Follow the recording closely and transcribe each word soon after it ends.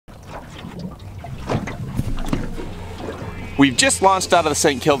We've just launched out of the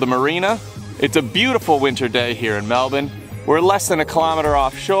St. Kilda Marina. It's a beautiful winter day here in Melbourne. We're less than a kilometer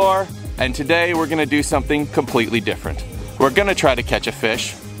offshore, and today we're gonna do something completely different. We're gonna try to catch a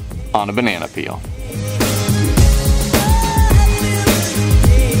fish on a banana peel.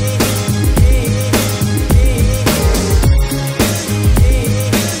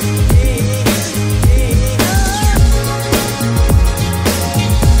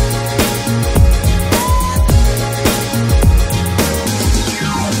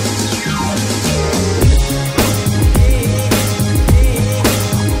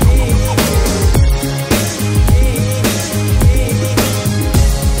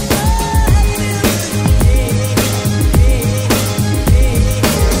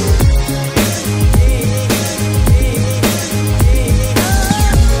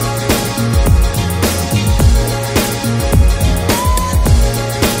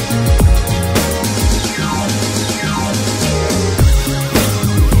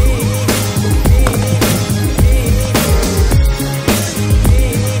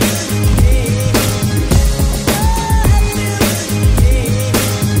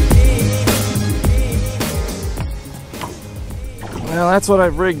 Well, that's what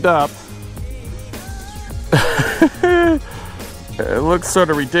I've rigged up. It looks sort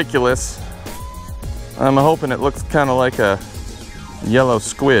of ridiculous. I'm hoping it looks kind of like a yellow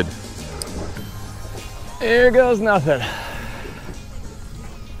squid. Here goes nothing.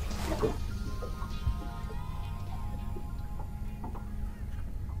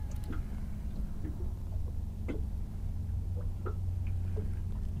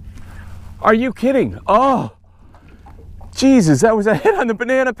 Are you kidding? Oh! Jesus, that was a hit on the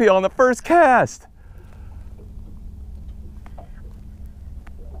banana peel on the first cast.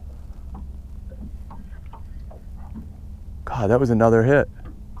 God, that was another hit.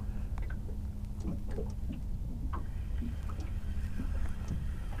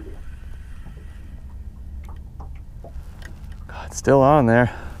 God, it's still on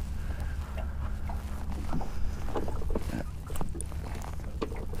there.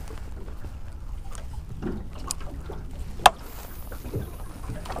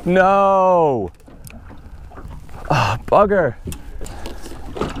 No! Ah, oh, bugger.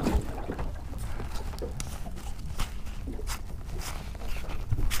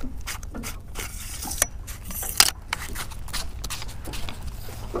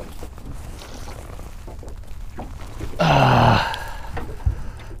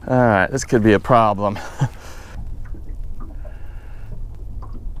 All right, this could be a problem.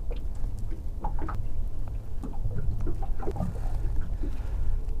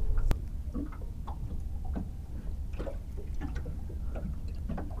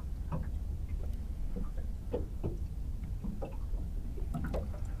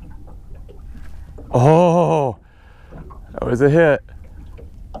 Oh, that was a hit.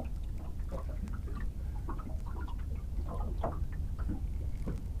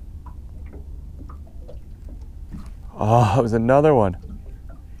 Oh, that was another one.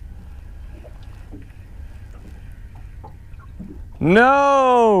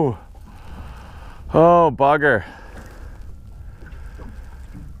 No! Oh, bugger.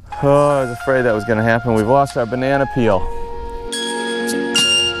 Oh, I was afraid that was going to happen. We've lost our banana peel.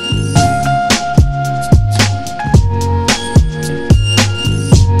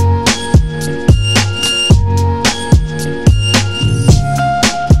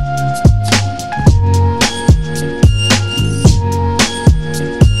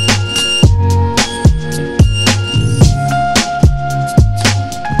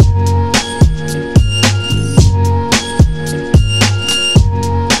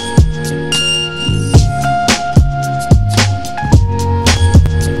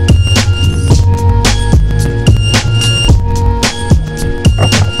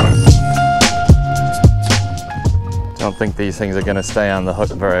 I don't think these things are going to stay on the hook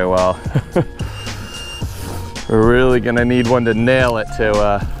very well. We're really going to need one to nail it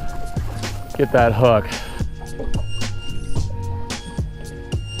to get that hook.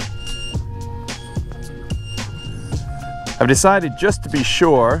 I've decided, just to be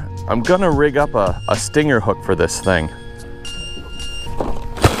sure, I'm going to rig up a stinger hook for this thing.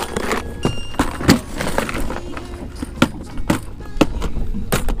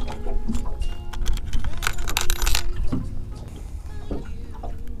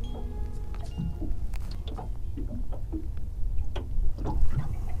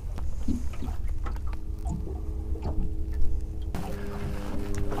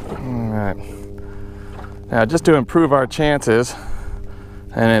 Now, just to improve our chances,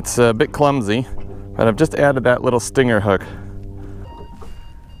 and it's a bit clumsy, but I've just added that little stinger hook.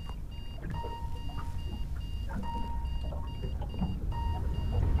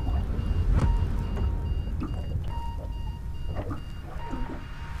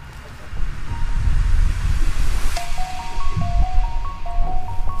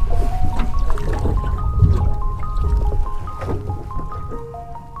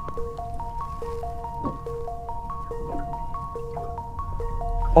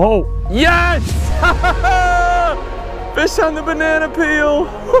 Oh, yes! Fish on the banana peel.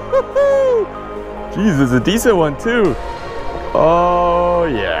 Jesus, a decent one too. Oh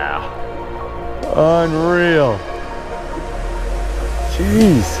yeah. Unreal.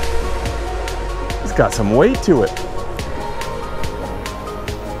 Jeez. It's got some weight to it.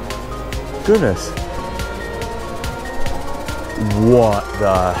 Goodness. What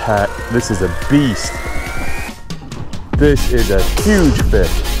the heck? This is a beast. This is a huge fish.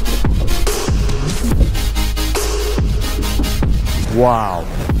 Wow.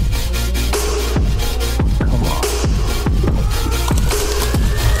 Come on.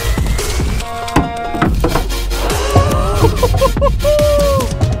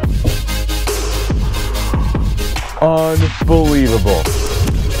 Unbelievable.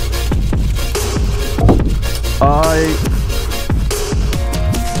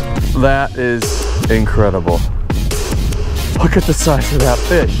 That is incredible. Look at the size of that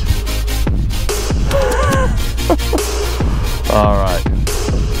fish. All right.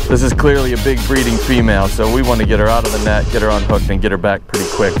 This is clearly a big breeding female, so we want to get her out of the net, get her unhooked, and get her back pretty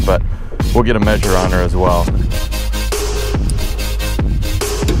quick, but we'll get a measure on her as well.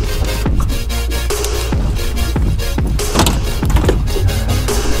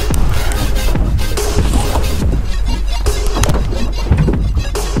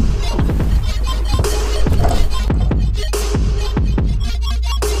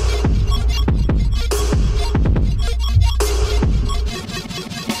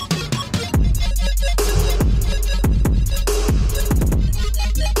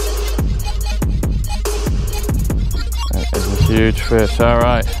 Huge fish, all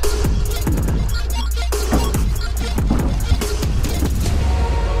right.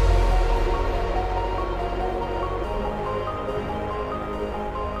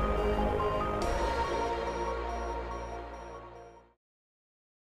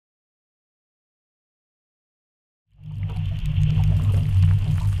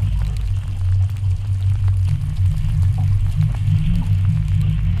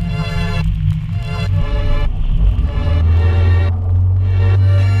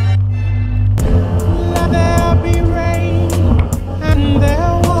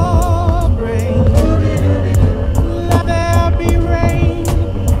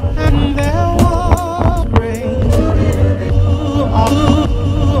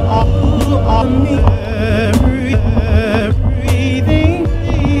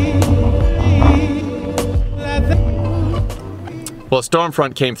 Well, a storm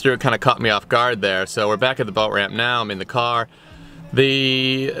front came through, it kind of caught me off guard there, so we're back at the boat ramp now. I'm in the car.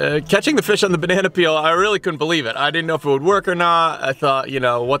 Catching the fish on the banana peel, I really couldn't believe it. I didn't know if it would work or not. I thought, you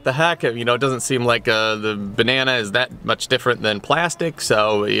know, what the heck? You know, it doesn't seem like the banana is that much different than plastic,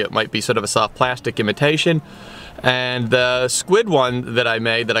 so it might be sort of a soft plastic imitation. And the squid one that I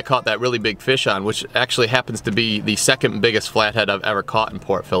made, that I caught that really big fish on, which actually happens to be the second biggest flathead I've ever caught in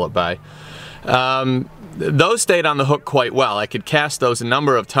Port Phillip Bay. Those stayed on the hook quite well. I could cast those a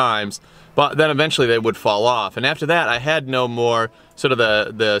number of times, but then eventually they would fall off. And after that, I had no more sort of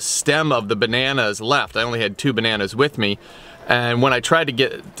the stem of the bananas left. I only had 2 bananas with me. And when I tried to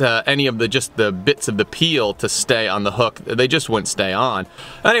get any of just the bits of the peel to stay on the hook, they just wouldn't stay on.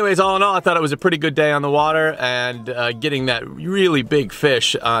 Anyways, all in all, I thought it was a pretty good day on the water, and getting that really big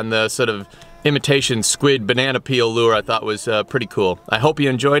fish on the sort of imitation squid banana peel lure I thought was pretty cool. I hope you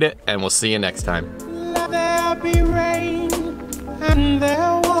enjoyed it, and we'll see you next time. Let there be rain, and there